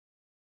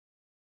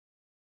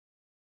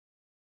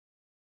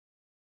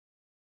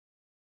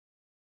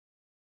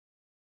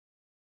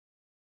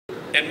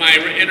in my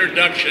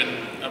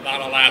introduction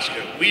about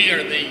Alaska, we are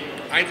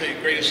I think,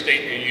 the greatest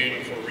state in the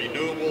union for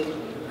renewable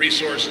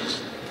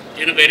resources,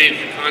 innovative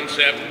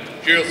concept,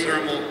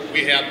 geothermal.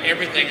 We have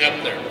everything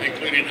up there,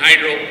 including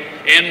hydro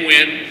and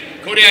wind.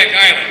 Kodiak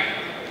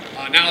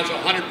Island now is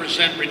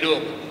 100%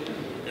 renewable.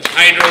 It's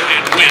hydro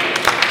and wind.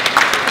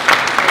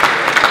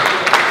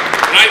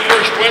 When I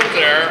first went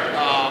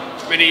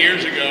there many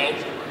years ago,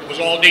 it was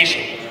all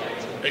diesel.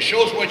 It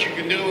shows what you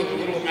can do with a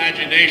little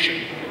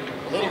imagination,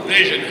 a little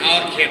vision,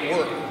 how it can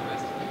work.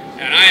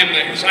 And I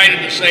am excited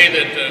to say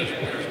that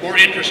there's more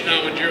interest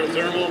now in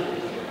geothermal.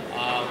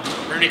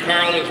 Bernie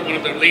Carl is one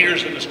of the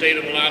leaders in the state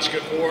of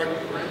Alaska for it.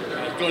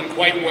 It's doing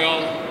quite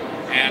well,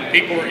 and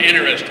people are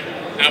interested.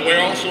 Now, we're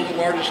also the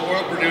largest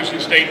oil producing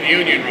state in the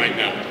union right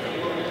now.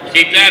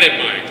 Keep that in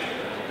mind.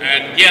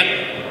 And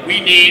yet, we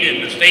need,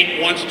 and the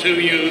state wants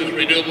to use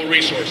renewable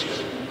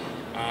resources.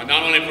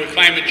 Not only for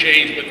climate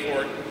change, but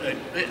for,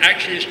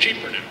 actually it's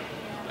cheaper now.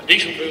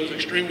 Diesel fuel is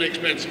extremely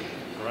expensive.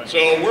 Right.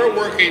 So we're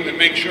working to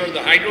make sure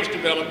the hydro's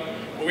developed,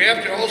 but we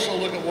have to also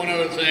look at one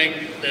other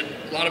thing that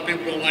a lot of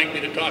people don't like me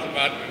to talk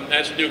about, and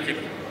that's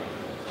nuclear.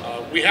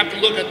 We have to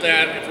look at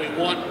that if we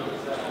want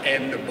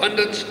an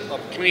abundance of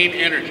clean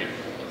energy.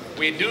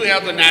 We do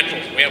have the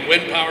naturals. We have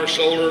wind power,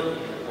 solar,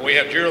 we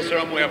have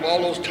geothermal, we have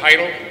all those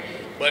titles,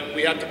 but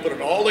we have to put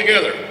it all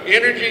together.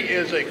 Energy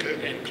is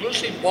an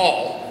inclusive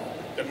ball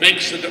that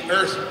makes the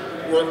earth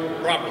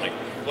work properly.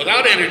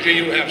 Without energy,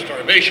 you have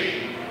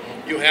starvation.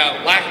 You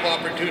have lack of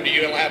opportunity,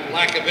 you'll have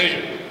lack of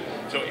vision.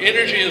 So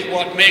energy is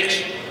what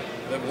makes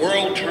the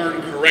world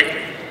turn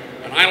correctly.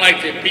 And I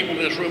like that people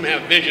in this room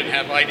have vision,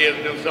 have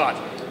ideas, new thoughts.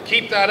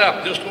 Keep that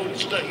up, just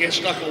don't get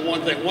stuck on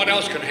one thing. What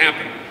else can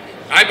happen?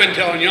 I've been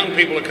telling young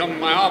people to come to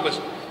my office,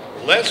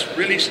 let's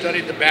really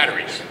study the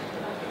batteries.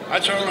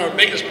 That's one of our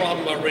biggest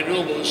problems about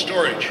renewable is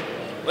storage.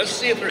 Let's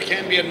see if there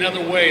can be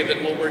another way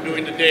than what we're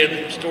doing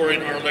today of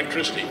storing our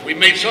electricity. We've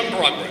made some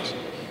progress.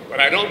 But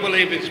I don't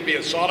believe it's be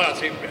a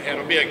sawdust,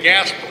 it'll be a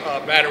gas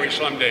battery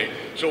someday.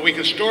 So we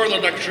can store the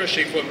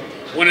electricity from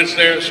when it's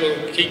there, so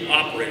it'll keep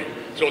operating.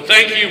 So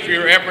thank you for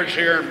your efforts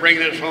here and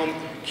bringing this home.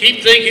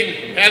 Keep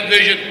thinking, have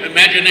vision,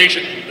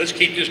 imagination. Let's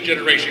keep this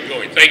generation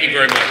going. Thank you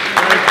very much.